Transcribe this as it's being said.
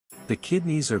The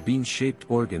kidneys are bean-shaped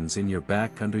organs in your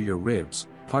back under your ribs,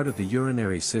 part of the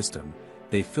urinary system.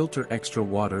 They filter extra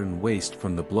water and waste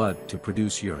from the blood to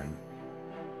produce urine.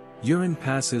 Urine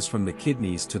passes from the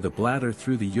kidneys to the bladder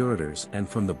through the ureters and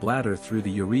from the bladder through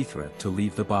the urethra to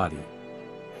leave the body.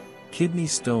 Kidney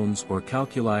stones or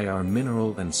calculi are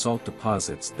mineral and salt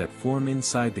deposits that form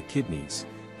inside the kidneys.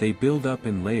 They build up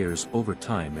in layers over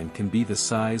time and can be the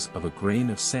size of a grain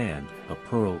of sand, a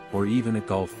pearl, or even a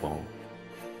golf ball.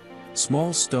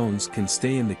 Small stones can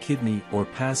stay in the kidney or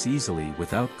pass easily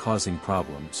without causing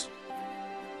problems.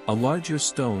 A larger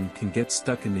stone can get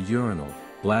stuck in the urinal,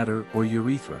 bladder, or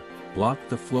urethra, block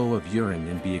the flow of urine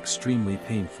and be extremely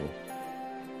painful.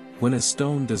 When a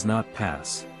stone does not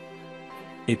pass,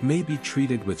 it may be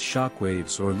treated with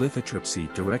shockwaves or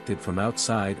lithotripsy directed from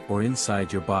outside or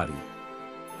inside your body,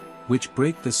 which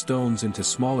break the stones into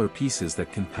smaller pieces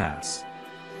that can pass.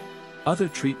 Other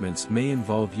treatments may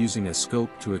involve using a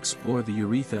scope to explore the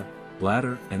urethra,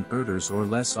 bladder, and ureters, or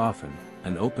less often,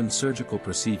 an open surgical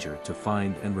procedure to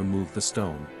find and remove the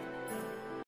stone.